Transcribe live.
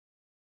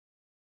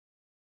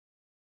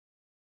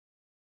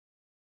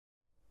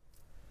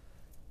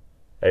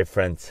Hey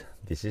friends,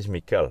 this is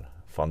Miquel,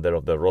 founder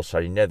of the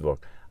Rosary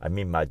Network. I'm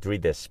in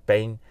Madrid,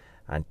 Spain,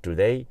 and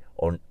today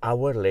on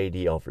Our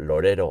Lady of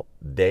Loreto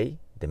Day,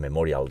 the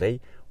Memorial Day,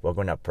 we're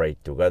going to pray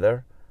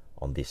together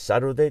on this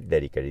Saturday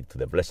dedicated to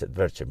the Blessed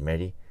Virgin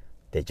Mary,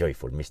 the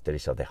joyful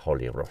mysteries of the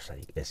Holy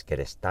Rosary. Let's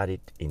get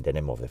started in the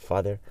name of the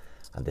Father,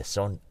 and the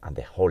Son, and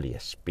the Holy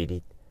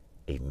Spirit.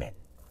 Amen.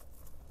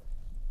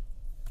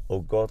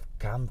 O God,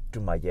 come to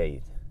my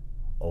aid.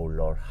 O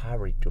Lord,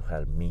 hurry to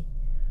help me.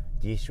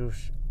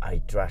 Jesus, I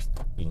trust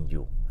in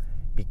you,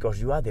 because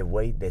you are the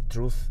way, the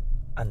truth,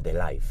 and the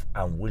life,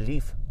 and we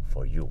live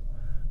for you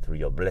through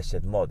your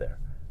Blessed Mother,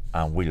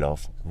 and we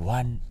love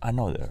one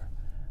another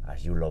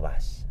as you love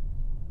us.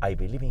 I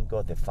believe in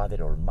God the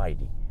Father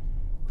Almighty,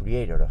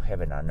 creator of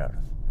heaven and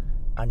earth,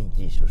 and in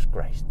Jesus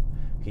Christ,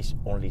 his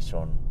only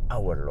Son,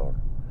 our Lord,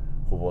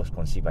 who was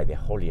conceived by the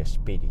Holy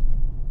Spirit,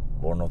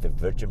 born of the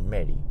Virgin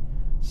Mary,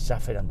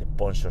 suffered under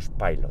Pontius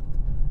Pilate,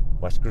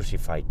 was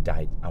crucified,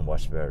 died, and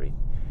was buried.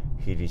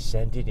 He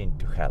descended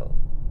into hell.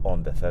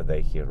 On the third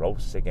day he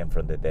rose again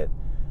from the dead,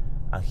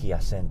 and he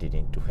ascended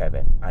into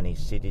heaven, and is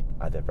seated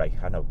at the right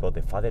hand of God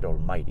the Father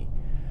Almighty.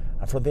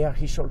 And from there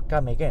he shall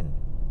come again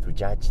to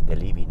judge the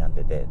living and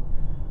the dead.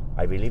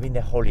 I believe in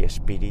the Holy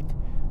Spirit,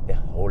 the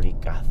Holy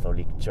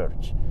Catholic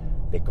Church,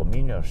 the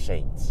communion of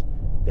saints,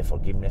 the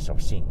forgiveness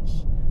of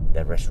sins,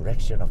 the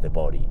resurrection of the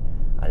body,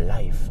 and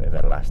life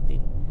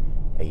everlasting.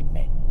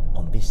 Amen.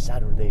 On this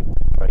Saturday we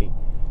pray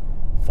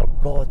for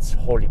God's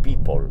holy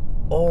people,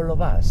 all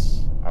of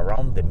us,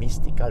 around the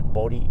mystical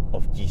body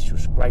of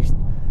Jesus Christ,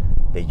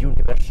 the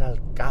universal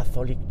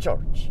Catholic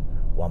Church.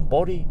 One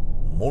body,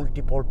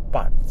 multiple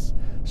parts.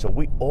 So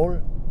we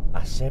all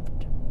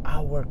accept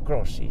our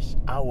crosses,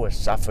 our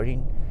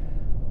suffering,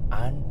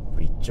 and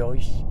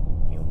rejoice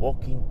in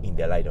walking in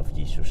the light of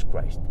Jesus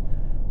Christ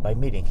by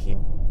meeting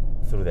him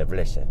through the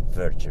Blessed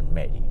Virgin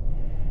Mary.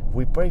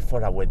 We pray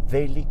for our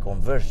daily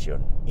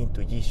conversion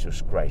into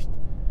Jesus Christ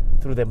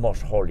through the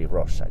Most Holy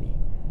Rosary.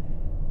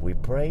 We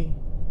pray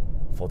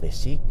for the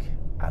sick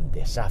and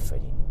the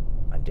suffering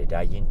and the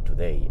dying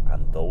today,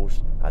 and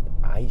those at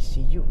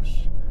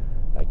ICUs,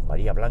 like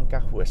Maria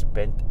Blanca, who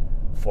spent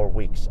 4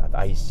 weeks at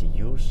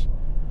ICUs.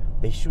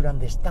 They should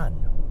understand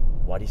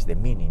what is the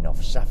meaning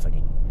of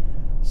suffering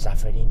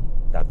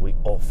that we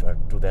offer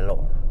to the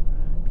Lord,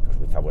 because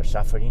with our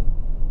suffering,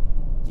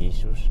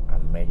 Jesus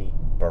and Mary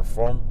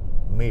perform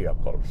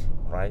miracles,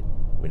 right?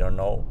 We don't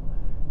know,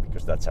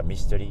 because that's a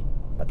mystery,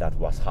 but that's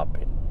what's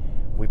happened.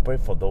 We pray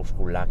for those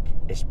who lack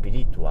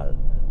spiritual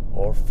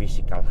or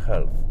physical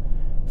health,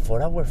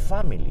 for our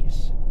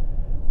families,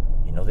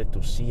 in order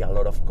to see a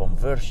lot of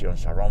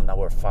conversions around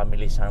our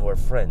families and our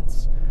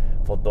friends,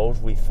 for those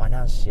with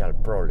financial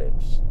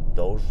problems,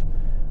 those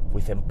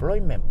with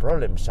employment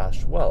problems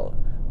as well,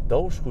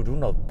 those who do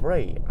not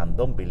pray and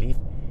don't believe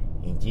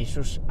in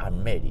Jesus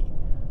and Mary.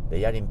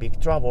 They are in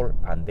big trouble,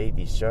 and they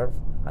deserve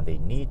and they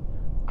need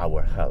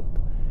our help.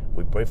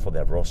 We pray for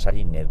the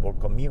Rosary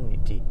Network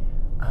community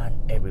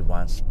and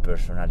everyone's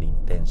personal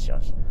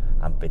intentions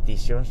and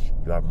petitions.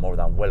 You are more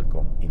than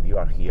welcome if you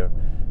are here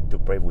to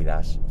pray with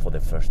us for the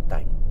first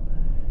time.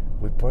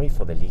 We pray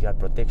for the legal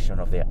protection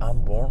of the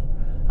unborn,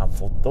 and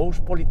for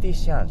those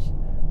politicians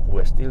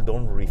who still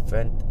don't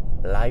defend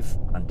life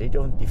and they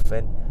don't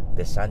defend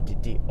the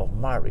sanctity of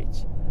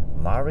marriage.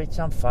 Marriage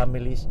and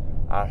families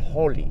are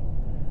holy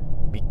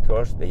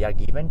because they are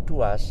given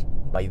to us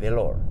by the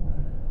Lord.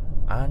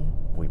 And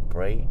we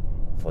pray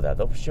for the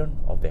adoption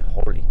of the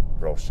Holy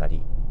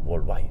Rosary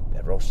worldwide,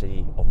 the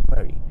Rosary of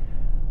Mary.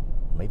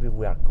 Maybe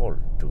we are called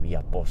to be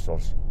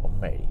apostles of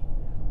Mary,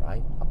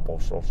 right?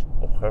 Apostles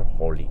of her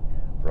Holy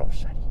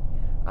Rosary.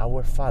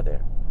 Our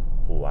Father,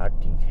 who art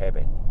in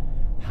heaven,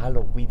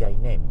 hallowed be thy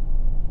name.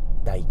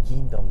 Thy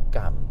kingdom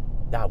come,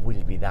 thy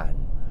will be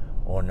done,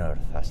 on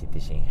earth as it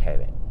is in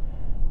heaven.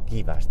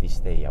 Give us this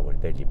day our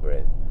daily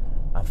bread,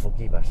 and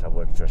forgive us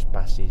our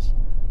trespasses,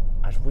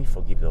 as we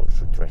forgive those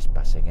who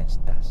trespass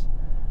against us.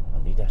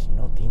 And lead us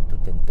not into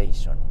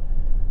temptation,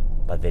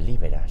 but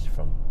deliver us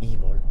from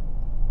evil.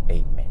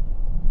 Amen.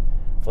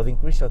 For the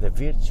increase of the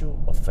virtue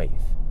of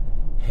faith,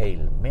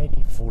 Hail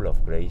Mary, full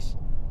of grace,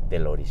 the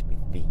Lord is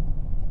with thee.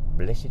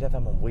 Blessed art thou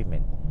among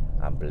women,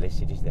 and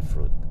blessed is the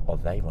fruit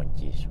of thy womb,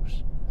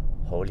 Jesus.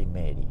 Holy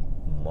Mary,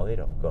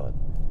 Mother of God,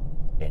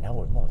 and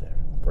our Mother,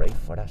 pray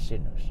for us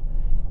sinners,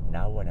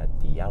 now and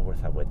at the hour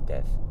of our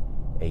death.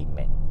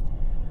 Amen.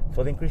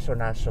 For the increase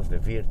on us of the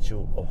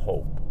virtue of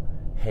hope,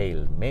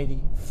 Hail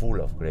Mary, full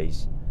of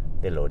grace,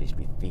 the Lord is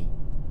with thee.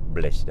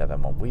 Blessed art thou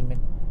among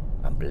women,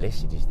 and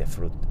blessed is the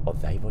fruit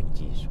of thy womb,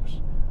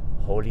 Jesus.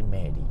 Holy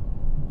Mary,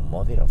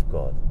 Mother of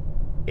God,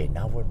 and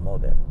our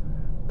Mother,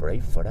 pray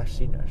for us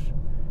sinners,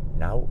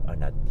 now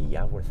and at the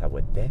hour of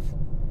our death.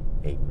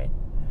 Amen.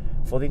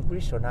 For the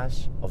increase on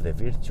us of the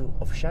virtue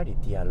of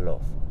charity and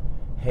love,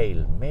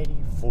 Hail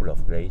Mary, full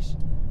of grace,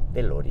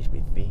 the Lord is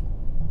with thee.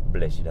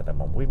 Blessed art thou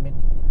among women,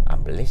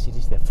 and blessed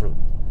is the fruit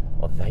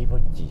of thy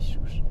womb,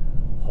 Jesus.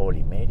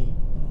 Holy Mary,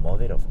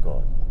 Mother of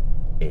God,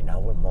 and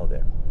our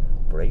Mother,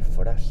 pray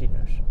for us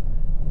sinners,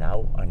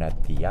 now and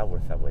at the hour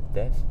of our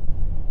death.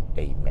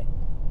 Amen.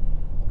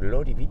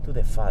 Glory be to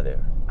the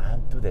Father,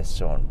 and to the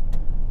Son,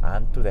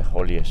 and to the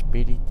Holy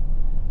Spirit,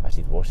 as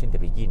it was in the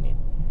beginning,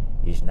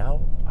 is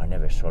now, and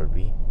ever shall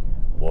be,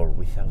 world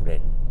without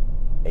end.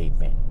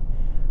 Amen.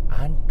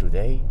 And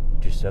today,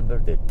 December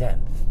the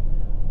 10th,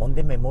 on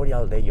the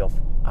Memorial Day of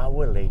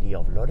Our Lady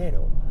of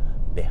Loreto,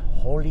 the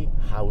Holy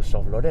House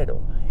of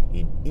Loreto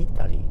in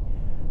Italy.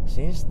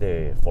 Since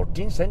the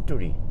 14th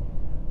century,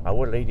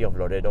 Our Lady of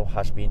Loreto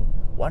has been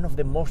one of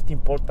the most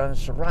important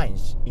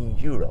shrines in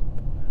Europe.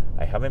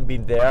 I haven't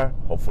been there.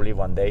 Hopefully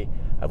one day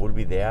I will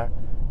be there.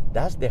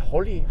 That's the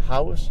Holy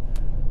House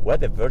where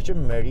the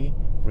Virgin Mary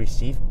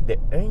received the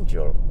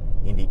angel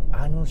in the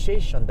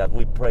Annunciation that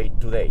we prayed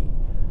today,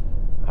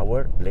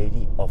 Our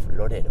Lady of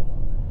Loreto.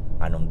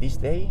 And on this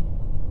day,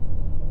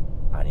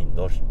 and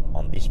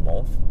on this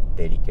month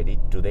dedicated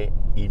to the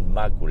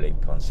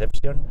Immaculate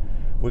Conception,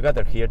 we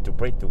gather here to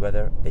pray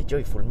together the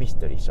joyful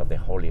mysteries of the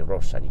Holy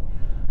Rosary.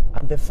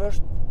 And the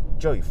first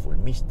joyful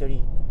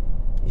mystery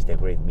is the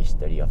great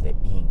mystery of the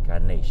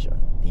Incarnation,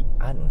 the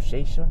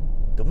Annunciation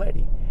to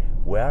Mary,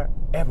 where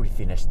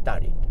everything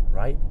started,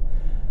 right?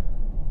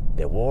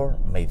 The Word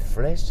made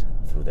flesh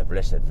through the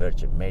Blessed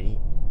Virgin Mary,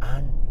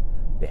 and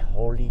the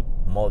Holy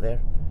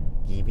Mother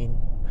giving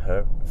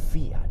her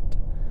fiat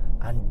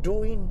and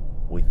doing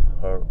with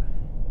her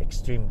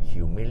extreme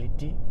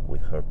humility,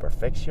 with her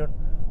perfection,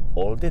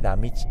 all the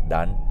damage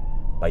done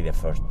by the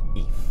first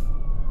Eve.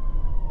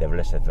 The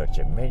Blessed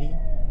Virgin Mary,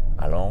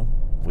 along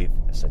with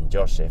Saint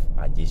Joseph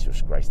and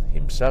Jesus Christ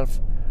himself,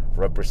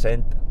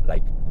 represent,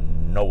 like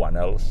no one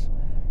else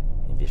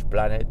in this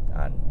planet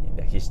and in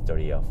the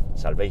history of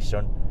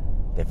salvation,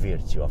 the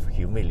virtue of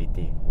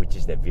humility, which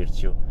is the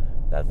virtue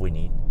that we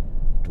need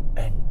to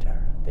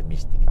enter the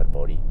mystical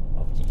body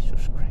of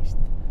Jesus Christ.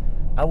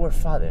 Our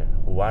Father,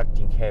 who art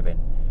in heaven,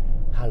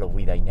 hallowed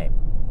be thy name.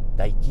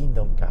 Thy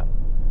kingdom come,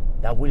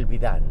 thy will be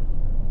done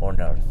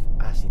on earth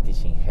as it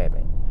is in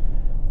heaven.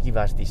 Give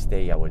us this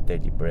day our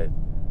daily bread,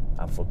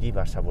 and forgive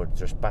us our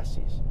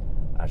trespasses,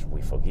 as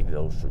we forgive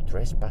those who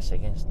trespass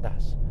against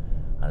us.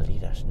 And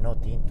lead us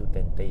not into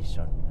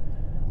temptation,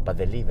 but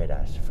deliver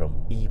us from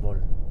evil.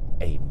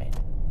 Amen.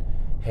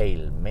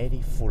 Hail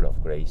Mary, full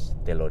of grace,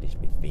 the Lord is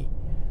with thee.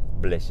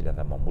 Blessed art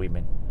thou among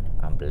women,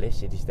 and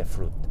blessed is the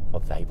fruit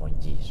of thy womb,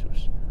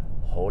 Jesus.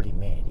 Holy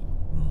Mary,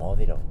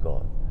 Mother of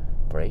God,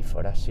 pray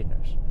for us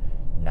sinners,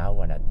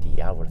 now and at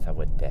the hour of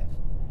our death.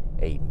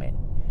 Amen.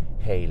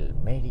 Hail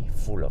Mary,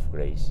 full of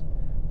grace,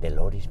 the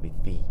Lord is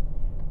with thee.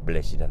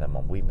 Blessed art thou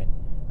among women,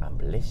 and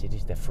blessed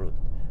is the fruit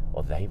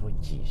of thy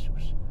womb,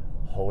 Jesus.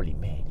 Holy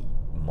Mary,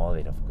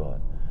 Mother of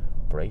God,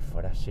 pray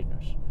for us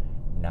sinners,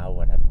 now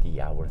and at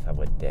the hour of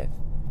our death.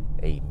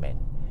 Amen.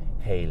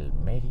 Hail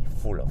Mary,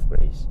 full of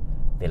grace,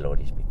 the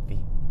Lord is with thee.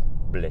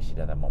 Blessed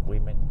art thou among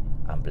women,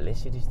 and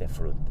blessed is the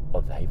fruit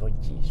of thy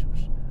womb,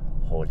 Jesus.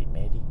 Holy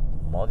Mary,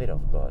 Mother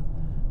of God,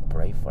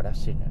 pray for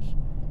us sinners,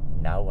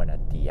 now and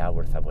at the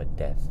hour of our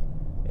death.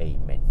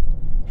 Amen.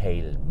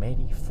 Hail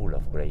Mary, full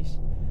of grace,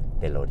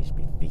 the Lord is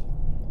with thee.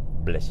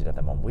 Blessed art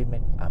thou among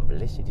women, and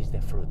blessed is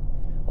the fruit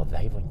of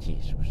thy womb,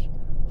 Jesus.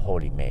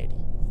 Holy Mary,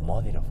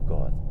 Mother of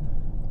God,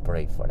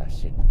 pray for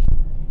us sinners,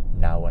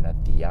 now and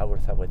at the hour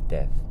of our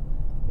death.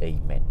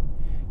 Amen.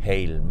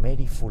 Hail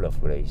Mary, full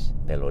of grace,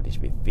 the Lord is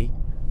with thee.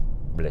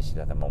 Blessed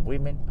art thou among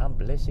women, and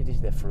blessed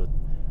is the fruit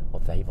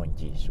of thy womb,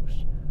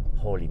 Jesus.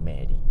 Holy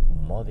Mary,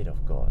 Mother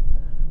of God,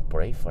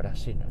 pray for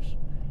us sinners,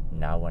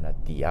 now and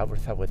at the hour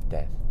of our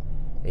death.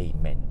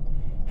 Amen.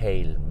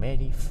 Hail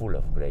Mary, full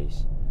of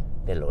grace,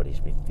 the Lord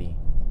is with thee.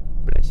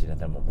 Blessed art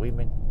thou among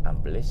women,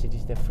 and blessed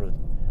is the fruit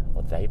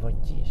of thy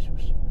womb,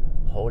 Jesus.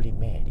 Holy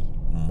Mary,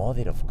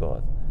 Mother of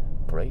God,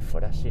 pray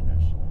for us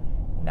sinners,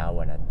 now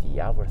and at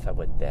the hour of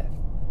our death.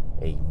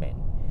 Amen.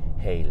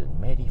 Hail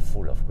Mary,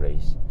 full of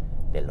grace,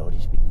 the Lord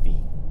is with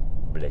thee.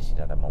 Blessed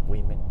art thou among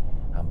women,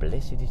 and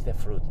blessed is the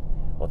fruit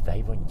of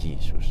thy womb,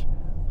 Jesus.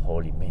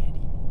 Holy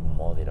Mary,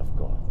 Mother of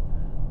God,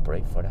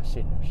 pray for us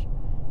sinners,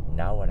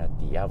 now and at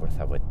the hour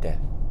of our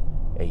death.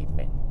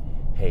 Amen.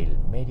 Hail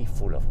Mary,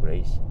 full of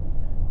grace,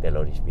 the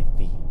Lord is with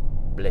thee.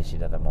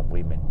 Blessed art thou among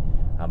women,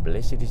 and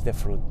blessed is the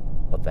fruit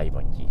of thy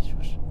womb,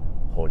 Jesus.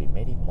 Holy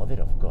Mary,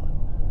 Mother of God,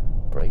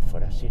 pray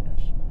for us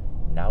sinners,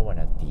 now and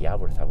at the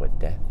hour of our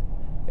death.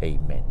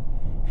 Amen.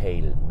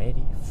 Hail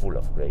Mary, full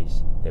of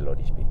grace, the Lord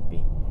is with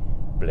thee.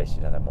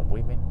 Blessed art thou among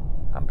women,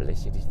 and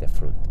blessed is the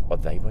fruit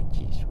of thy womb,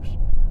 Jesus.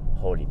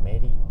 Holy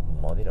Mary,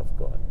 Mother of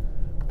God,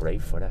 pray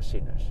for us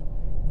sinners,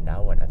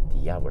 now and at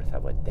the hour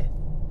of our death.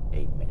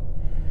 Amen.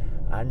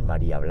 And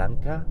Maria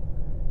Blanca,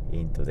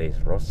 in today's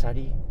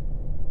Rosary,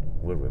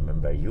 we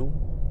remember you,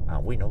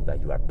 and we know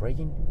that you are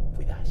praying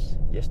with us.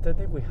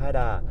 Yesterday we had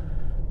a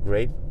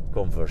great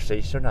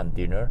conversation and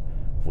dinner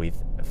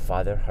with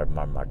Father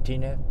Herman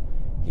Martinez.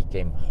 He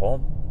came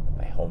home,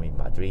 my home in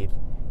Madrid.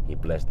 He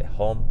blessed the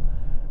home,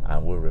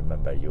 and we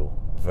remember you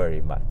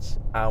very much.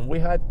 And we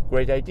had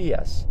great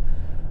ideas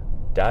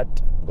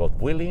that, God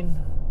willing,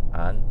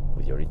 and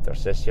with your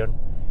intercession,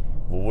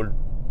 we will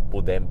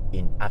put them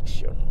in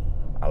action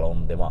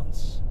along the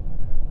months,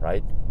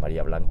 right?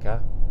 Maria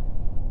Blanca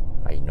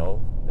I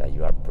know that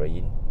you are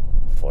praying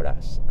for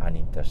us and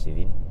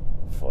interceding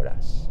for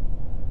us.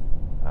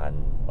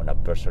 And on a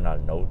personal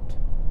note,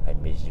 I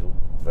miss you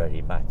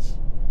very much,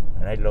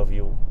 and I love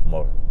you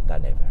more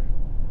than ever.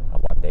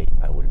 And one day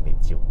I will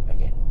meet you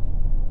again.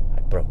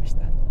 I promise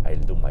that. I'll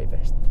do my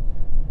best.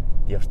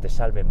 Dios te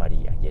salve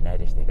María, llena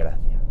eres de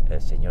gracia,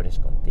 el Señor es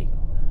contigo.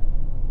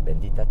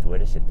 Bendita tú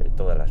eres entre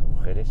todas las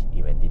mujeres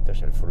y bendito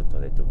es el fruto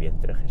de tu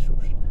vientre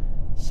Jesús.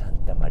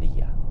 Santa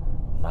María,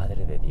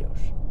 Madre de Dios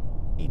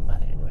y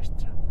Madre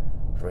nuestra,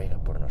 ruega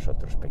por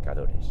nosotros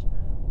pecadores,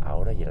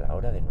 ahora y en la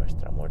hora de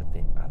nuestra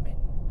muerte. Amén.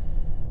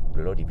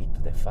 Glory be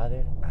to the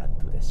Father, and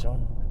to the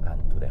Son,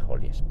 and to the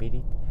Holy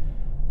Spirit,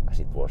 as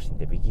it was in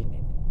the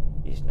beginning,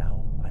 is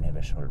now, and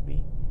ever shall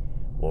be,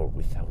 world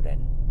without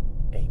end.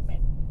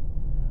 Amen.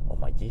 O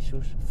my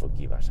Jesus,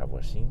 forgive us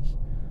our sins,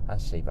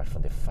 and save us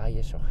from the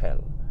fires of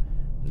hell.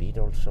 Lead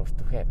all souls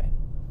to heaven,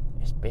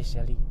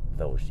 especially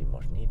those in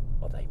most need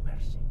of thy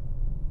mercy.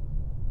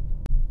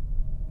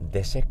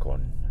 The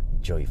second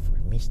joyful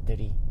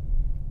mystery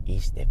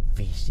is the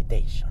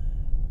visitation.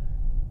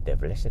 The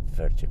Blessed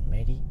Virgin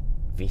Mary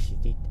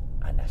visited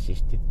and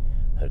assisted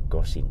her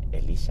cousin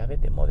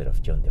Elizabeth, the mother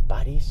of John the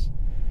Baptist,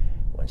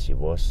 when she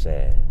was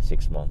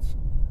 6 months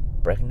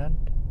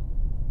pregnant,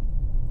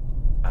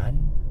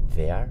 and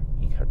there,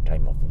 in her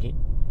time of need,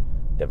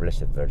 the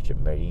Blessed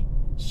Virgin Mary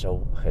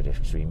showed her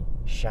extreme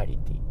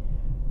charity,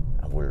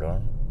 and we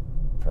learn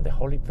from the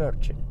Holy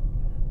Virgin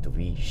to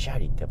be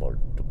charitable,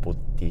 to put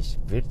this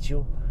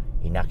virtue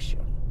in action.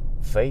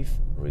 Faith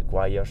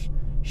requires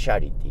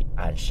charity,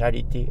 and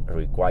charity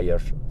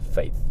requires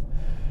faith.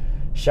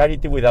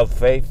 Charity without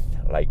faith,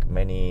 like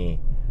many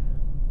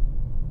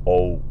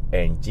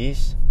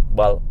ONGs,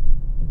 well,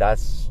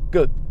 that's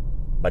good,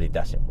 but it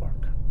doesn't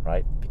work,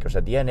 right? Because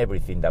at the end,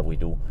 everything that we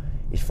do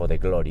is for the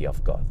glory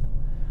of God.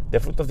 The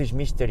fruit of this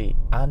mystery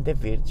and the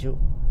virtue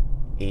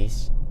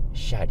is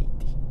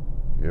charity,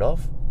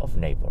 love of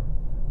neighbor.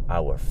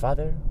 Our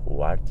Father,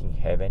 who art in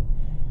heaven,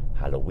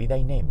 hallowed be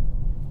thy name.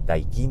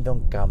 Thy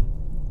kingdom come,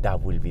 thy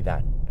will be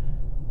done,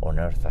 on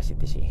earth as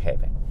it is in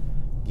heaven.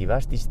 Give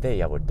us this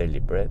day our daily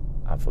bread,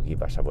 and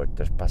forgive us our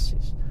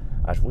trespasses,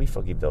 as we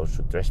forgive those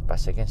who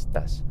trespass against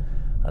us.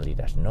 And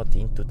lead us not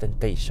into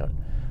temptation,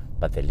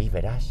 but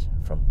deliver us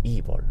from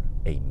evil.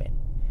 Amen.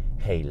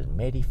 Hail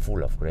Mary,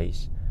 full of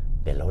grace,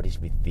 the Lord is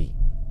with thee.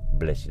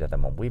 Blessed art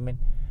among women,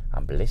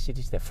 and blessed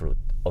is the fruit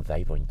of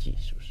thy womb,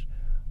 Jesus.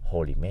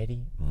 Holy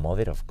Mary,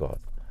 Mother of God,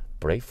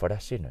 pray for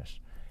us sinners,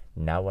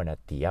 now and at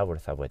the hour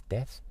of our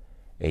death.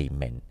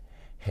 Amen.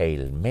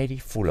 Hail Mary,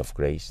 full of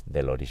grace,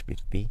 the Lord is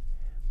with thee.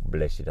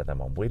 Blessed art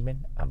among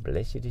women, and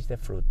blessed is the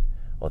fruit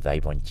of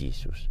thy womb,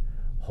 Jesus.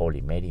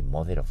 Holy Mary,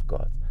 Mother of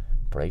God,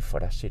 pray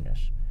for us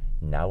sinners,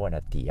 now and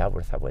at the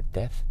hour of our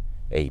death.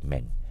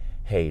 Amen.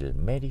 Hail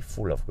Mary,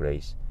 full of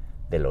grace,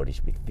 the Lord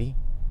is with thee.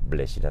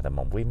 Blessed art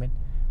among women,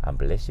 and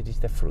blessed is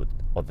the fruit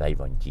of thy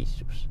womb,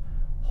 Jesus.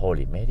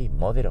 Holy Mary,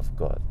 Mother of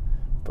God,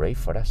 pray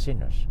for us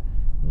sinners,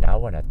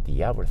 now and at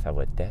the hour of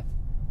our death.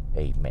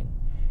 Amen.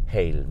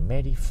 Hail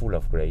Mary, full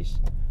of grace,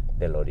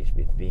 the Lord is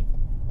with thee.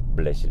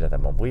 Blessed art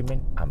among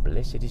women, and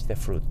blessed is the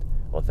fruit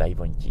of thy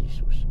womb,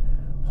 Jesus.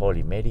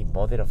 Holy Mary,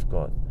 Mother of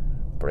God,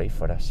 pray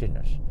for us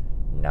sinners,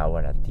 now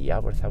and at the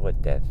hour of our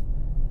death.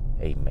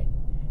 Amen.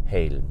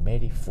 Hail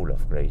Mary, full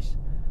of grace,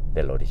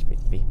 the Lord is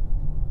with thee.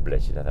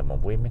 Blessed art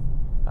among women,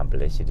 and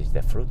blessed is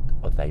the fruit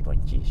of thy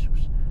womb,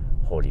 Jesus.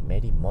 Holy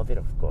Mary, Mother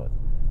of God,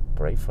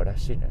 pray for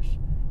us sinners,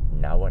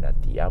 now and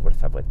at the hour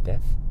of our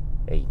death.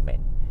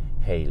 Amen.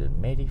 Hail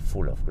Mary,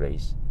 full of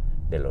grace,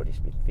 the Lord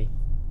is with thee.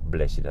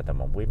 Blessed art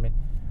among women,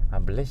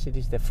 and blessed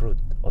is the fruit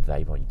of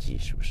thy womb,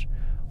 Jesus.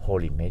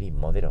 Holy Mary,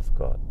 Mother of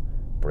God,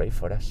 pray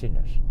for us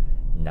sinners,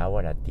 now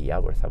and at the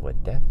hour of our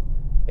death.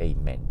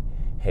 Amen.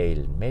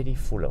 Hail Mary,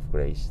 full of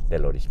grace, the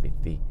Lord is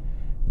with thee.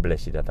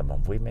 Blessed art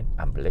among women,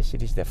 and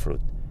blessed is the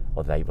fruit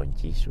of thy womb,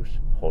 Jesus.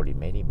 Holy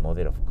Mary,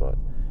 Mother of God,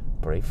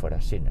 pray for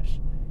us sinners,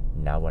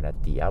 now and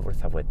at the hour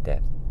of our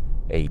death.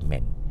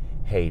 Amen.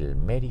 Hail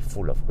Mary,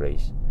 full of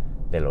grace,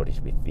 the Lord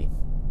is with thee.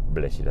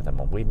 Blessed art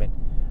among women,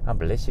 and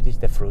blessed is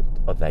the fruit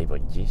of thy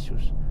womb,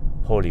 Jesus.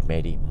 Holy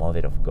Mary,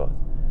 Mother of God,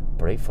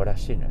 pray for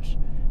us sinners,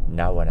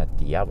 now and at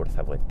the hour of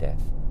our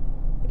death.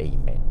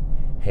 Amen.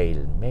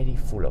 Hail Mary,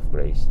 full of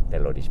grace, the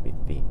Lord is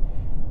with thee.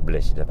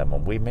 Blessed art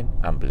among women,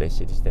 and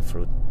blessed is the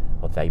fruit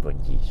of thy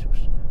womb,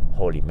 Jesus.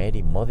 Holy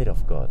Mary, Mother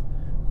of God,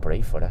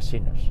 pray for us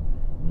sinners,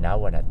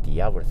 now and at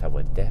the hour of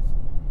our death.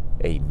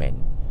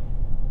 Amen.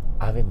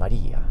 Ave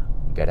Maria,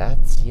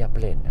 gratia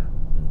plena,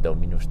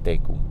 Dominus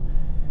tecum,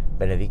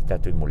 benedicta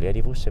tui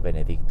mulieribus, et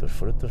benedictus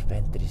fructus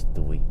ventris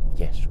tui,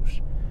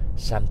 Iesus.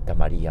 Santa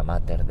Maria,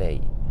 Mater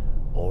Dei,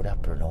 ora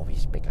pro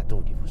nobis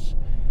peccatoribus,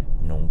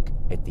 nunc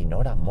et in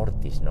hora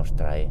mortis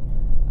nostrae.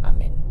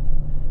 Amen.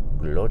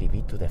 Glory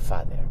be to the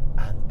Father,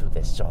 and to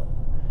the Son,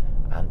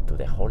 and to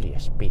the Holy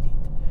Spirit,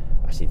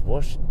 as it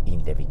was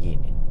in the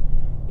beginning,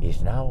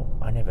 is now,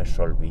 and ever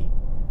shall be,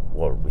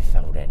 world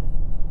without end.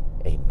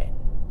 Amen.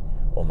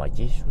 O my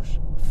Jesus,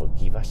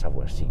 forgive us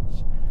our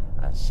sins,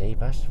 and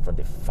save us from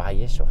the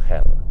fires of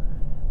hell.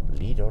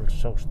 lead all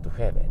souls to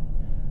heaven,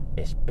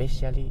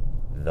 especially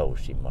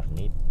those in most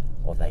need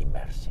of thy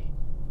mercy.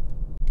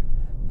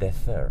 The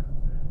third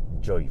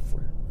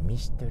joyful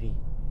mystery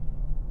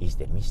is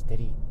the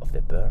mystery of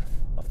the birth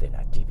of the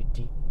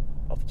Nativity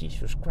of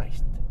Jesus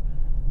Christ.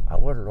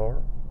 Our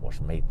Lord was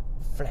made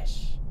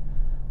flesh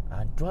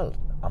and dwelt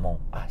among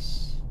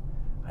us.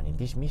 And in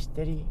this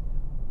mystery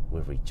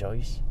we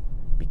rejoice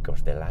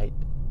because the light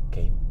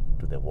came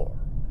to the world.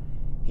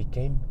 He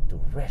came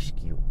to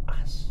rescue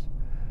us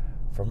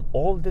from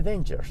all the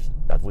dangers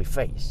that we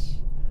face,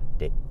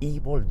 the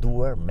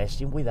evildoer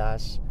messing with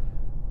us,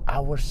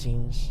 our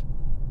sins,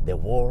 the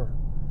world.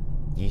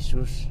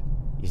 Jesus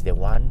is the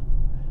one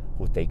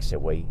who takes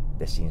away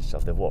the sins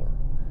of the world.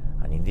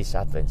 And in this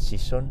Advent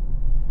season,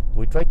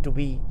 we try to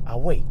be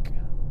awake.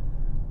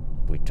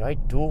 We try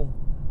to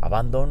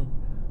abandon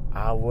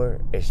our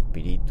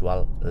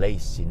spiritual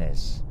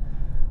laziness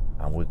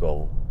and we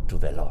go to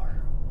the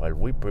Lord while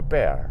we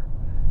prepare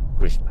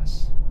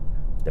Christmas.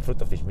 The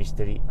fruit of this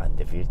mystery and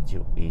the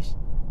virtue is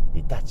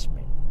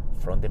detachment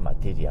from the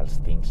material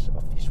things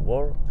of this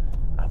world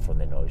and from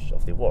the noise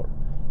of the world.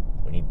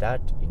 We need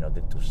that in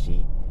order to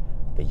see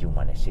the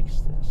human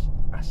existence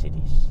as it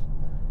is.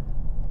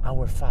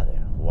 Our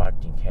Father, who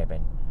art in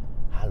heaven,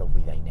 hallowed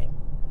be thy name.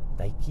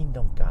 Thy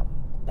kingdom come,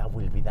 thy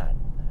will be done,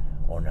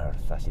 on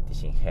earth as it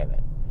is in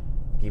heaven.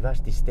 Give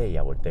us this day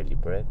our daily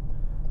bread,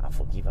 and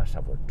forgive us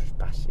our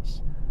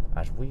trespasses,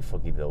 as we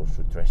forgive those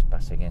who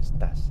trespass against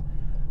us.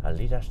 And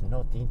lead us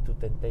not into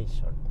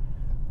temptation,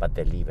 but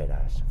deliver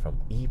us from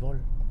evil.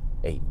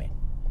 Amen.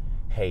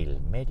 Hail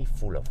Mary,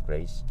 full of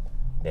grace,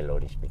 the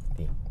Lord is with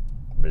thee.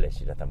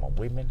 Blessed art among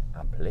women,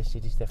 and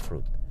blessed is the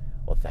fruit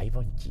of thy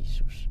womb,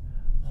 Jesus.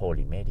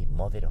 Holy Mary,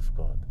 Mother of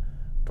God,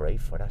 pray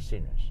for us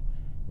sinners,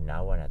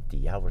 now and at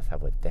the hour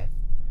of our death.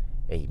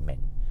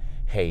 Amen.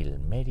 Hail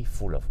Mary,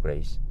 full of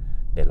grace,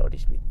 the Lord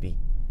is with thee.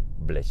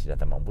 Blessed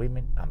art among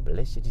women, and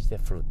blessed is the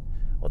fruit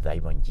of thy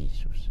womb,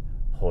 Jesus.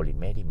 Holy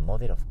Mary,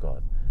 Mother of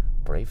God,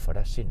 pray for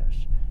us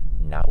sinners,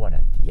 now and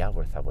at the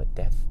hour of our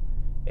death.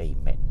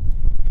 Amen.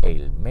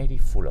 Hail Mary,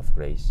 full of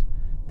grace,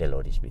 the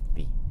Lord is with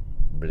thee.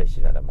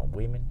 Blessed art among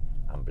women,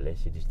 and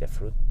blessed is the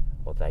fruit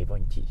of thy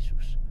womb,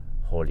 Jesus.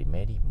 Holy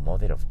Mary,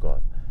 Mother of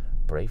God,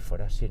 pray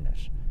for us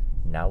sinners,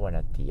 now and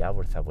at the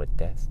hour of our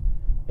death.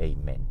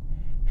 Amen.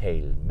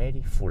 Hail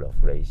Mary, full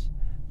of grace,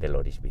 the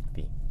Lord is with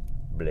thee.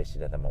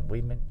 Blessed art among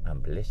women,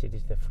 and blessed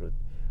is the fruit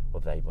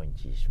of thy womb,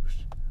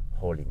 Jesus.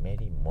 Holy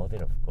Mary,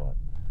 Mother of God,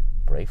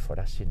 pray for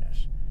us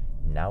sinners,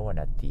 now and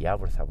at the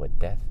hour of our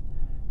death.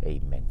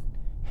 Amen.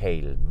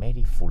 Hail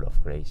Mary, full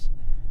of grace,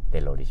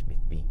 the Lord is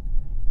with thee.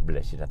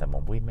 Blessed art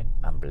among women,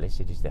 and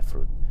blessed is the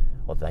fruit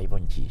of thy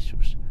womb,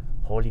 Jesus.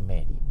 Holy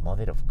Mary,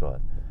 Mother of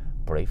God,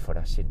 pray for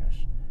us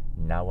sinners,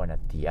 now and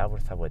at the hour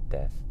of our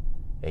death.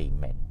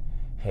 Amen.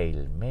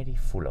 Hail Mary,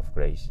 full of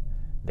grace,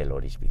 the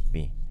Lord is with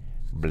thee.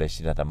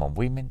 Blessed art among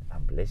women,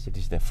 and blessed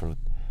is the fruit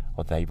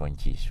of thy womb,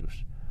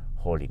 Jesus.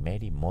 Holy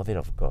Mary, Mother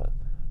of God,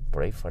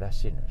 pray for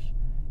us sinners,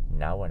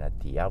 now and at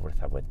the hour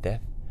of our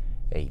death.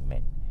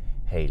 Amen.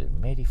 Hail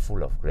Mary,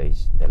 full of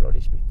grace, the Lord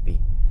is with thee.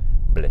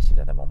 Blessed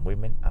art among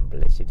women, and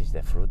blessed is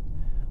the fruit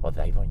of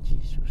thy womb,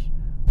 Jesus.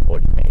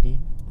 Holy Mary,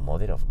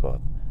 Mother of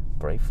God,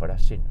 pray for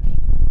us sinners,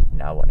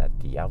 now and at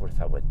the hour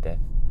of our death.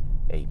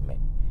 Amen.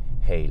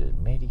 Hail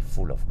Mary,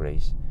 full of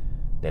grace,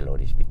 the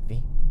Lord is with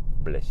thee.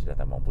 Blessed art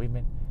among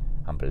women,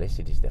 and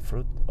blessed is the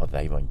fruit of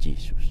thy womb,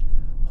 Jesus.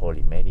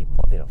 Holy Mary,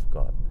 Mother of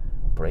God,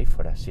 pray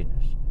for us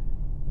sinners,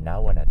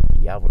 now and at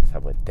the hour of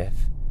our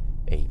death.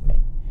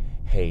 Amen.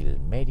 Hail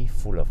Mary,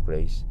 full of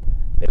grace,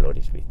 the Lord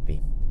is with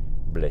thee.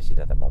 Blessed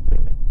art among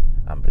women,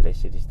 and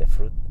blessed is the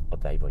fruit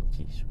of thy womb,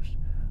 Jesus.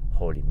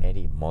 Holy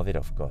Mary, Mother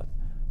of God,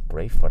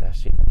 pray for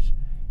us sinners,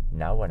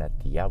 now and at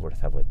the hour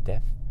of our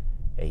death.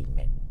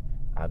 Amen.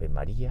 Ave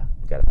Maria,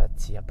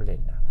 gratia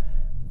plena,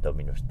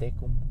 Dominus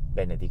tecum,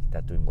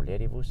 benedicta tui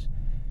mulieribus,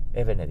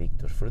 e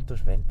benedictus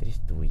fructus ventris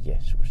tui,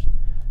 Iesus.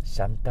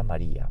 Santa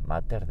Maria,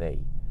 Mater Dei,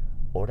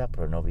 ora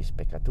pro nobis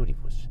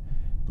peccaturibus,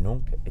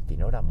 nunc et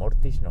in hora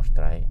mortis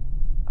nostrae.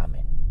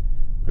 Amen.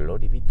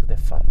 Glory be to the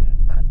Father,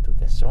 and to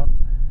the Son,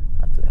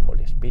 and to the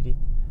Holy Spirit,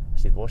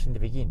 as it was in the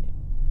beginning,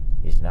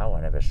 is now,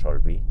 and ever shall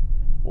be,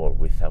 world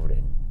without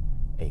end.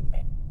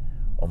 Amen.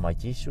 O my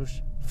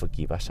Jesus,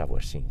 forgive us our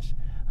sins,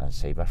 and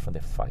save us from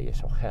the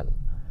fires of hell.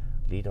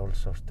 Lead all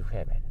souls to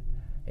heaven,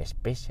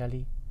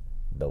 especially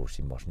those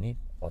in most need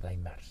of thy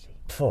mercy.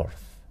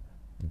 Fourth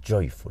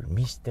joyful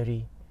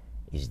mystery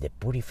is the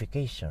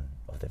purification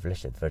of the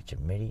Blessed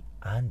Virgin Mary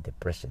and the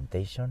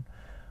presentation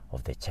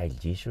of the child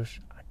Jesus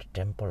at the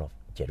Temple of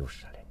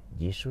Jerusalem.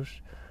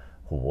 Jesus,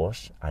 who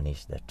was and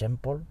is the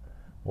temple,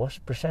 was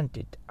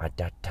presented at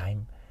that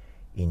time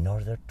in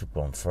order to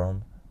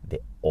confirm the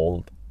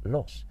old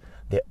laws,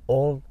 the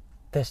Old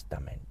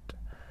Testament.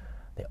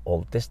 The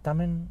Old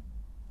Testament,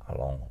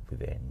 along with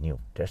the New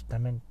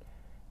Testament,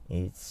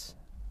 is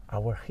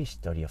our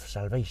history of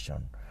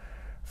salvation,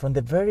 from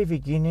the very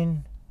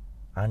beginning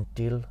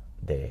until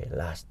the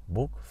last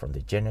book, from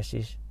the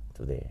Genesis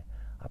to the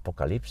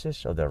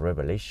Apocalypse or the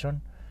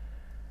Revelation.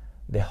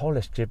 The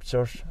whole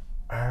scriptures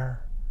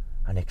are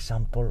an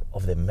example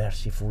of the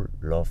merciful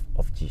love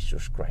of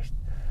Jesus Christ.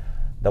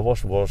 That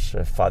was what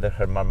Father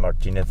Herman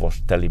Martinez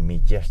was telling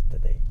me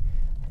yesterday.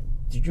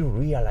 Do you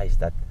realize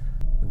that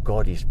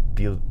God is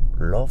pure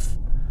love?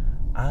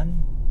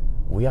 And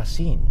we are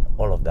seeing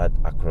all of that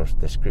across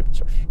the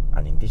scriptures.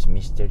 And in this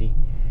mystery,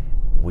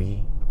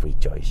 we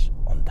rejoice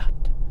on that.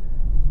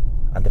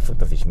 And the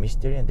fruit of this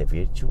mystery and the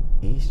virtue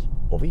is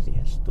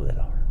obedience to the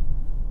Lord.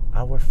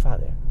 Our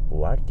Father,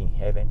 who art in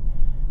heaven,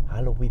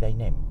 hallowed be thy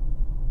name.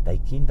 Thy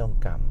kingdom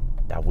come,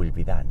 thy will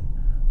be done,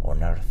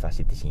 on earth as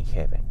it is in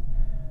heaven.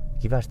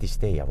 Give us this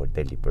day our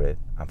daily bread,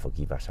 and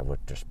forgive us our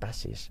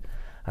trespasses,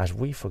 as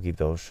we forgive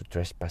those who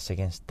trespass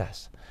against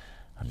us.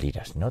 And lead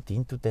us not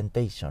into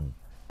temptation,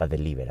 but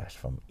deliver us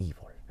from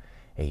evil.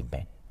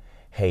 Amen.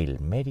 Hail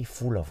Mary,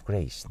 full of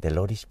grace, the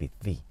Lord is with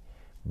thee.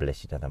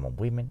 Blessed art thou among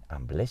women,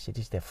 and blessed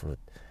is the fruit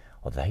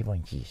of thy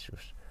womb,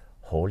 Jesus.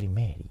 Holy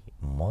Mary,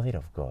 Mother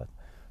of God,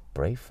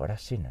 pray for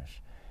us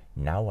sinners,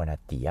 now and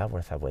at the hour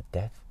of our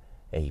death.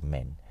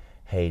 Amen.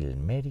 Hail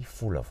Mary,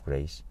 full of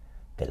grace,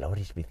 the Lord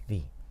is with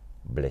thee.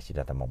 Blessed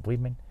art thou among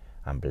women,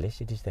 and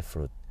blessed is the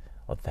fruit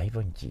of thy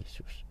womb,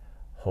 Jesus.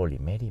 Holy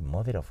Mary,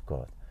 Mother of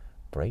God,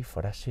 pray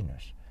for us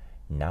sinners,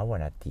 now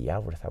and at the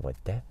hour of our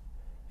death.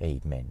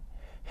 Amen.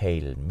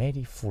 Hail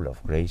Mary, full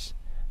of grace,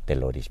 the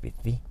Lord is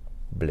with thee.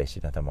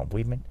 Blessed art thou among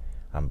women,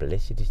 and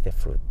blessed is the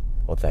fruit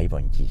of thy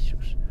womb,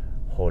 Jesus.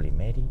 Holy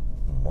Mary,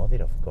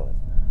 Mother of God,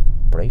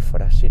 pray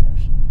for us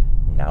sinners,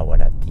 now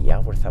and at the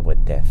hour of our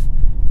death.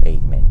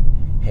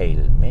 Amen.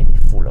 Hail Mary,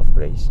 full of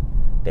grace,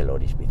 the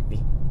Lord is with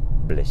thee.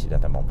 Blessed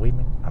art thou among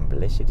women, and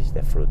blessed is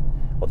the fruit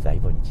of thy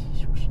womb,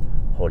 Jesus.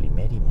 Holy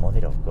Mary,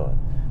 Mother of God,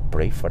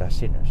 pray for us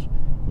sinners,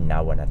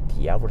 now and at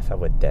the hour of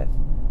our death.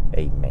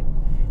 Amen.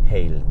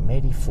 Hail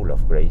Mary, full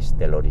of grace,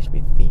 the Lord is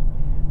with thee.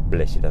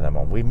 Blessed art thou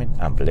among women,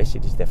 and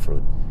blessed is the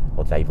fruit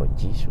of thy womb,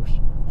 Jesus.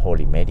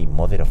 Holy Mary,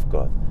 Mother of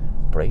God,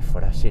 pray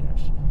for us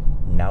sinners,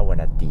 now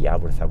and at the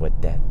hour of our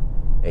death.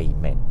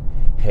 Amen.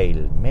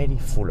 Hail Mary,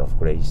 full of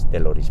grace, the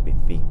Lord is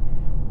with thee.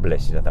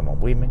 Blessed art thou among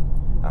women,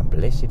 and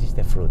blessed is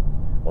the fruit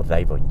of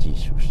thy womb,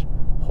 Jesus.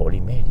 Holy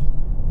Mary,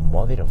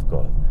 Mother of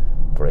God,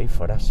 pray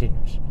for us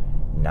sinners,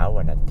 now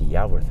and at the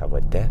hour of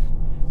our death.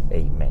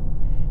 Amen.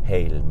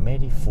 Hail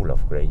Mary, full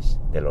of grace,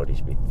 the Lord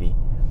is with thee.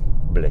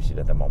 Blessed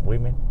art thou among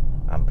women,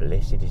 and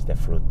blessed is the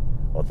fruit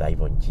of thy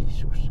womb,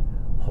 Jesus.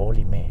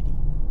 Holy Mary,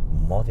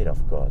 Mother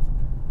of God,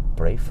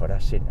 pray for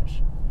us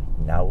sinners,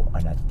 now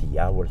and at the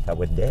hour of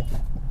our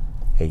death.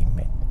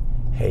 Amen.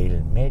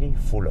 Hail Mary,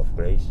 full of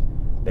grace,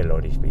 the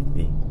Lord is with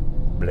thee.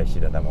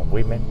 Blessed art thou among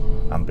women,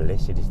 and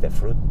blessed is the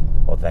fruit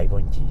of thy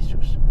womb,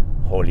 Jesus.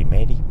 Holy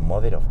Mary,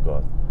 Mother of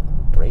God,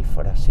 pray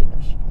for us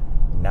sinners,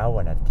 now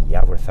and at the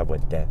hour of our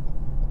death.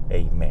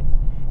 Amen.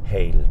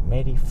 Hail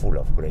Mary, full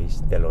of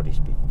grace, the Lord is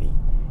with thee.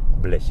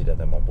 Blessed art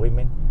thou among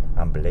women,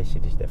 and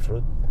blessed is the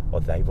fruit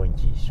of thy womb,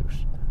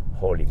 Jesus.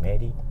 Holy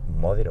Mary,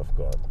 Mother of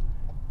God,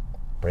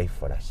 pray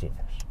for us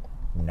sinners,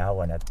 now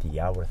and at the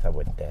hour of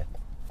our death.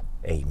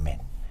 Amen.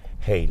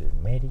 Hail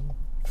Mary,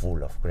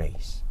 full of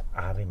grace,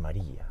 Ave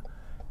Maria,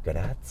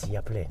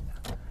 gratia plena,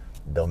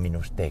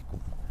 Dominus tecum,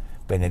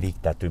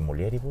 benedicta tui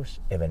mulieribus,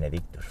 et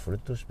benedictus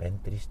fructus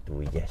ventris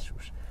tui,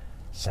 Iesus.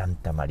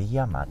 Santa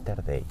Maria,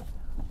 Mater Dei,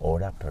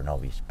 ora pro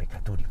nobis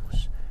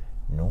peccatoribus,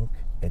 nunc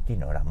et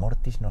in hora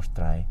mortis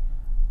nostrae.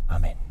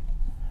 Amen.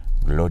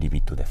 Glory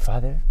be to the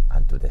Father,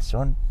 and to the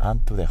Son,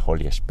 and to the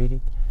Holy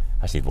Spirit,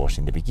 as it was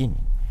in the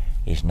beginning,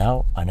 is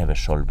now, and ever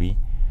shall be,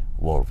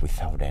 world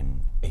without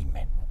end.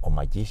 Amen. O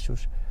my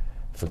Jesus,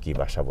 forgive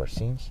us our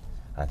sins,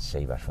 and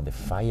save us from the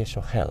fires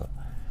of hell.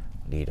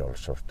 Lead all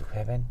souls to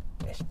heaven,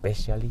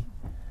 especially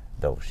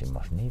those in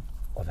most need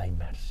of thy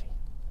mercy.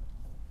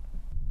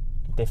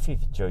 The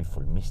fifth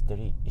joyful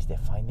mystery is the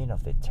finding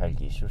of the child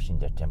Jesus in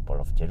the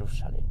Temple of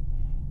Jerusalem.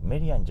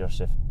 Mary and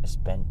Joseph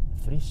spent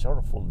 3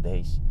 sorrowful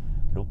days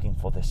looking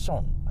for the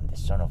Son and the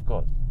Son of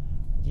God.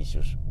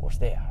 Jesus was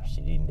there,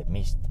 sitting in the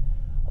midst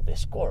of the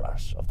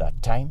scholars of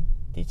that time,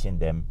 teaching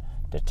them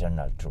the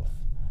eternal truth.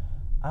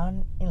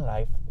 And in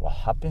life, what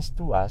happens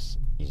to us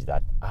is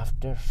that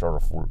after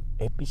sorrowful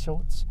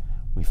episodes,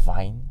 we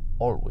find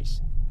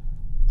always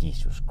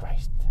Jesus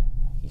Christ,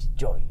 His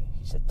joy,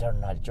 His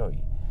eternal joy.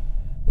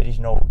 There is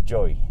no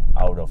joy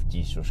out of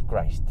Jesus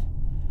Christ,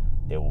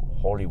 the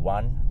Holy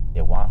One,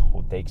 the one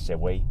who takes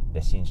away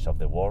the sins of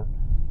the world,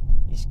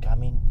 is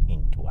coming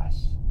into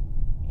us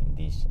in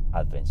this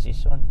Advent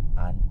season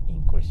and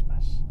in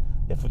Christmas.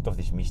 The fruit of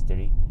this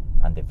mystery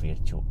and the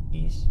virtue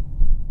is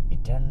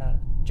eternal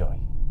joy.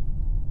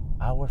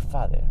 Our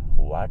Father,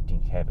 who art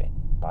in heaven,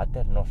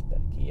 Pater noster,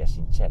 qui es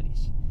in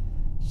celis,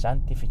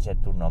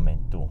 sanctificetur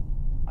nomen tuum,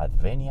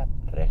 adveniat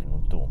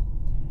regnum tuum,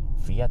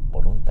 fiat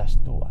voluntas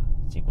tua,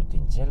 sicut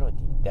in cielo et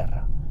in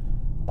terra.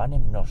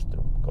 Panem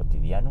nostrum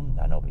quotidianum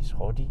da nobis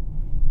hodie,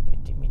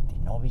 et dimitti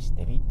nobis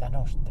debita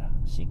nostra,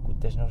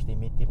 sicut es nos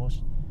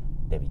dimittimus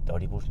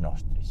debitoribus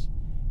nostris,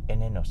 et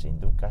ne nos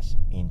inducas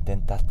in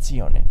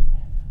tentationem,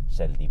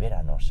 sed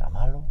libera nos a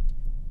malo.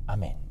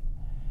 Amen.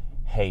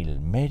 Hail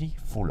Mary,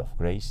 full of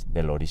grace,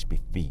 the Lord is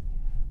with thee.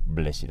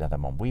 Blessed art thou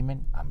among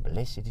women, and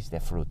blessed is the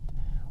fruit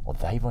of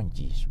thy womb,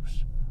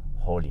 Jesus.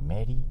 Holy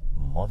Mary,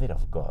 Mother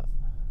of God,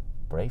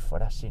 pray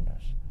for us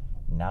sinners,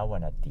 now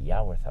and at the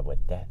hour of our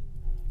death.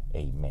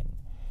 Amen.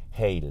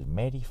 Hail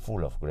Mary,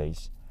 full of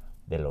grace,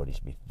 the Lord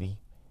is with thee.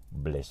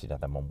 Blessed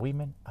art thou among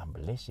women, and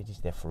blessed is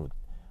the fruit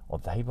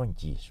of thy womb,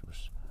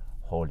 Jesus.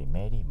 Holy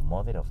Mary,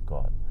 Mother of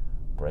God,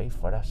 pray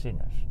for us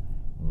sinners,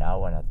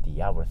 now and at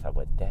the hour of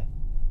our death.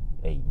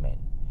 Amen.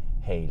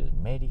 Hail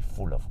Mary,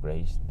 full of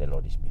grace, the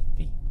Lord is with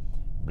thee.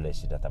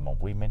 Blessed art thou among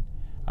women,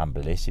 and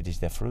blessed is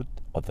the fruit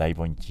of thy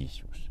womb,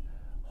 Jesus.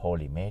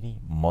 Holy Mary,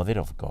 Mother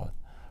of God,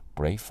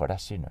 pray for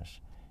us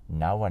sinners,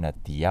 now and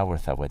at the hour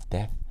of our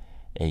death.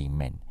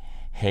 Amen.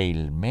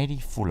 Hail Mary,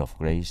 full of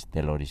grace,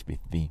 the Lord is with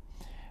thee.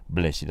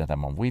 Blessed art thou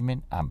among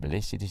women, and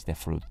blessed is the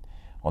fruit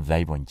of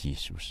thy womb,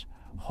 Jesus.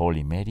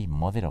 Holy Mary,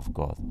 Mother of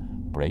God,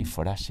 pray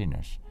for us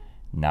sinners,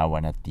 now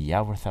and at the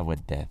hour of our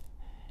death.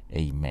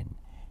 Amen.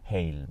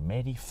 Hail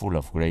Mary, full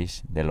of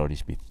grace, the Lord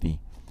is with thee.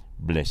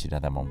 Blessed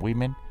art thou among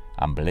women,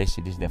 and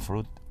blessed is the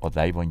fruit of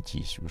thy womb,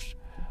 Jesus.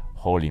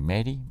 Holy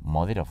Mary,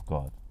 Mother of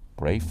God,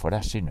 pray for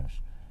us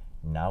sinners,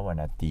 now and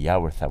at the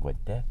hour of our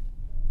death.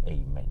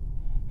 Amen.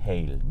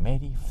 Hail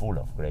Mary, full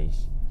of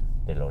grace,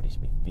 the Lord is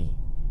with thee.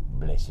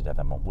 Blessed art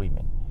thou among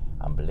women,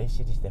 and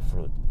blessed is the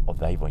fruit of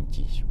thy womb,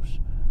 Jesus.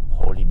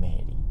 Holy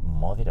Mary,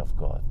 Mother of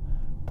God,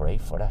 pray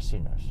for us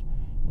sinners,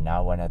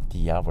 now and at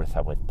the hour of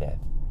our death.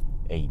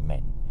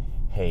 Amen.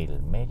 Hail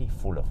Mary,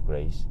 full of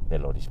grace, the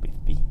Lord is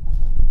with thee.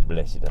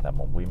 Blessed art thou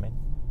among women,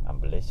 and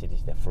blessed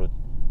is the fruit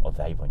of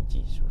thy womb,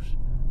 Jesus.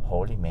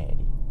 Holy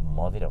Mary,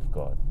 Mother of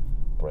God,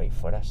 pray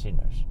for us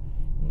sinners,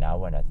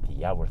 now and at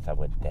the hour of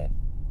our death.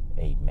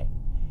 Amen.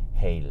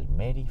 Hail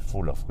Mary,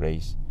 full of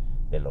grace,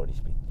 the Lord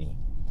is with thee.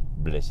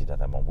 Blessed art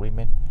thou among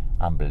women,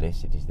 and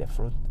blessed is the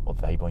fruit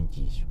of thy womb,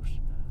 Jesus.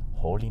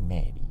 Holy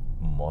Mary,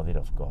 Mother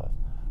of God,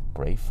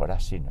 pray for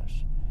us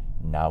sinners,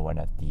 now and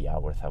at the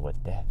hour of our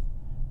death.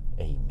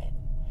 Amen.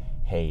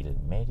 Hail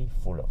Mary,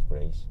 full of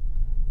grace,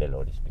 the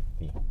Lord is with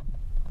thee.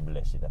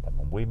 Blessed art thou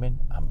among women,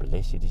 and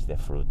blessed is the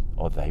fruit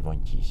of thy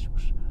womb,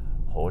 Jesus.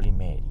 Holy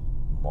Mary,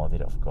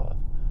 Mother of God,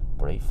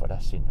 pray for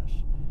us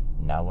sinners,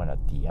 now and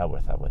at the hour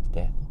of our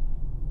death.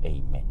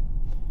 Amen.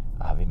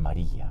 Ave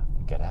Maria,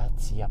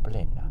 gratia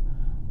plena,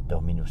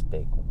 Dominus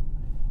tecum,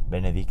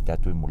 benedicta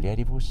tui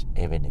mulieribus,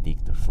 e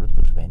benedictus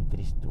fructus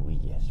ventris tui,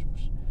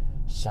 Iesus.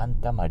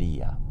 Santa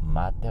Maria,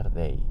 Mater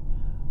Dei,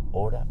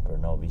 ora pro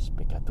nobis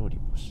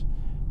peccatoribus,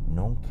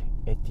 nunc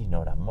et in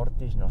hora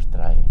mortis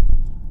nostrae.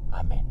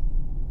 Amen.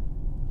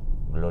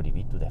 Glory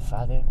be to the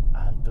Father,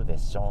 and to the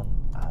Son,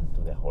 and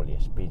to the Holy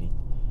Spirit,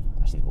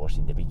 as it was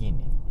in the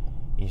beginning,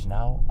 is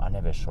now, and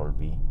ever shall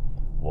be,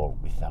 world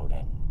without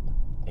end.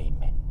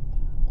 Amen.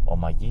 O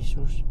my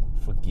Jesus,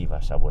 forgive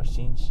us our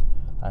sins,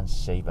 and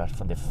save us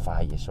from the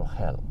fires of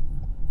hell.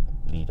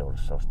 Lead all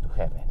souls to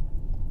heaven,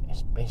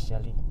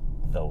 especially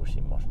those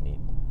in most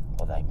need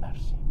of thy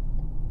mercy.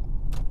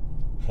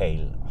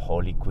 Hail,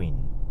 Holy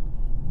Queen,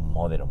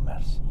 Mother of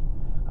Mercy,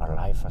 our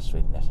life and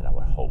sweetness and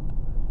our hope.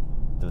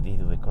 To thee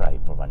do we cry,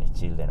 poor banished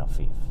children of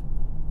Eve.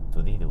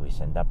 To thee do we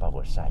send up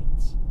our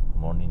sighs,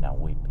 mourning and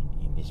weeping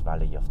in this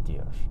valley of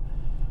tears.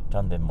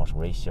 Turn the most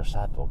gracious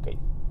Advocate,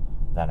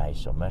 thine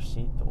eyes of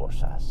mercy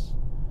towards us.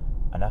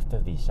 And after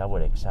this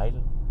our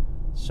exile,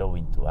 sow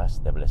into us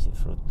the blessed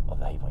fruit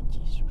of thy womb,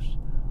 Jesus.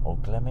 O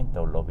clement,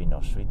 O loving,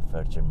 O sweet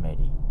Virgin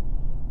Mary,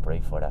 pray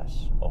for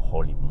us, O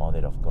Holy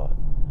Mother of God,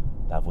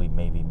 that we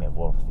may be made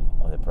worthy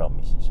of the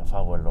promises of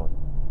our Lord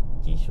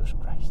Jesus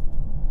Christ.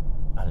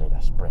 And let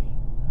us pray.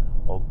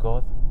 O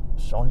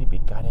God's only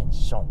begotten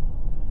Son,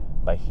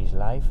 by his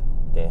life,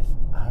 death,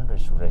 and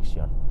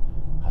resurrection,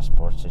 has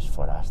purchased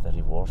for us the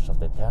rewards of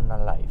the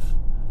eternal life.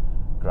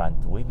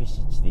 Grant, we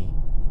beseech thee,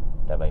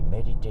 that by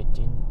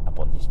meditating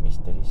upon these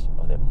mysteries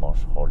of the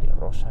most holy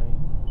Rosary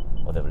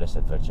of the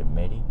Blessed Virgin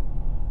Mary,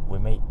 we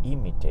may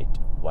imitate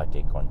what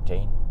they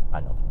contain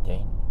and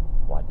obtain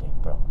what they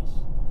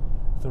promise.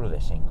 Through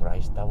the same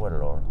Christ our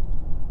Lord.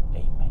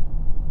 Amen.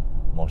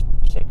 Most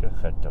Sacred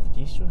Heart of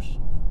Jesus,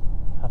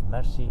 have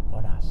mercy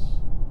on us.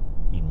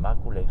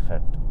 Immaculate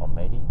Heart of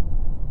Mary,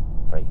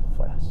 pray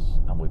for us.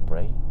 And we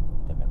pray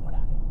the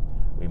Memorare.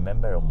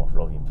 Remember, O most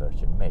loving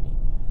Virgin Mary,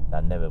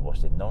 that never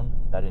was it known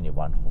that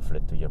anyone who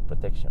fled to your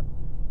protection,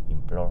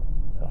 implored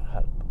your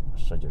help, or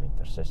sought your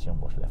intercession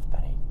was left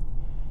unaided.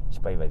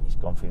 Inspired by this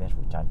confidence,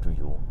 we turn to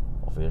you,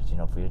 O Virgin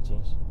of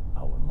Virgins,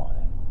 our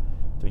Mother.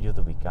 To you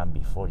do we come,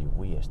 before you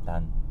we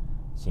stand,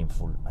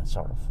 sinful and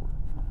sorrowful.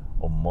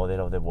 O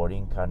Mother of the Word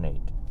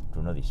incarnate,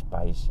 do not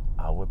despise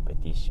our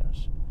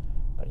petitions,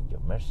 but in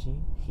your mercy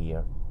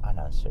hear and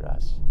answer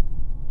us.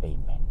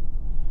 Amen.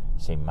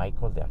 Saint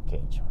Michael the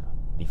Archangel,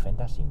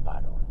 defend us in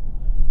battle.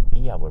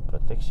 Be our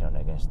protection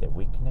against the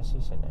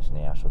weaknesses and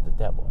snares of the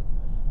devil.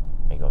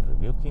 May God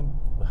rebuke him,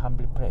 we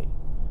humbly pray.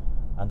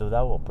 And do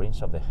thou, O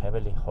Prince of the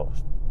heavenly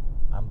host,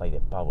 and by the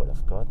power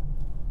of God,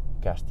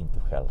 cast into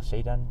hell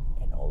Satan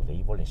and all the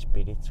evil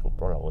spirits who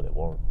prowl about the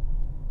world,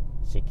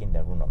 seeking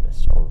the ruin of the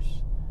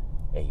souls.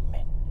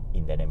 Amen.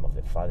 In the name of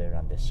the Father,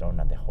 and the Son,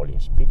 and the Holy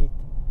Spirit.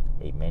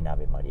 Amen,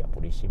 Ave María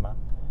Purísima,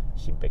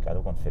 sin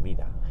pecado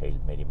concebida. Hail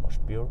Mary,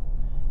 most pure,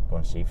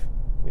 conceived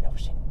without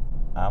sin.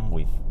 And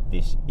with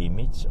this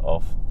image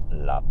of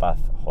La Paz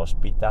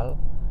Hospital,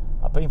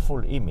 a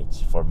painful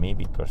image for me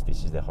because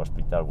this is the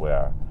hospital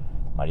where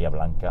Maria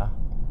Blanca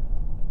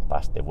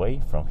passed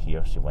away. From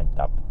here she went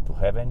up to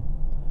heaven.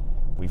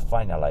 We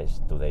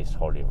finalize today's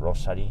Holy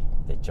Rosary,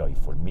 the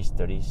joyful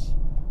mysteries.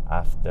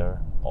 After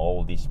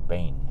all this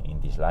pain in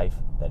this life,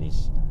 there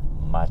is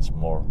much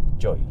more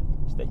joy.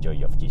 It's the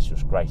joy of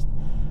Jesus Christ.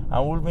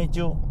 And we'll meet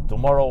you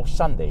tomorrow,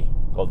 Sunday,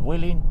 God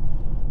willing,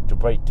 to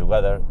pray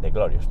together the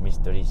glorious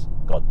mysteries.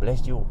 God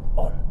bless you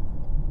all.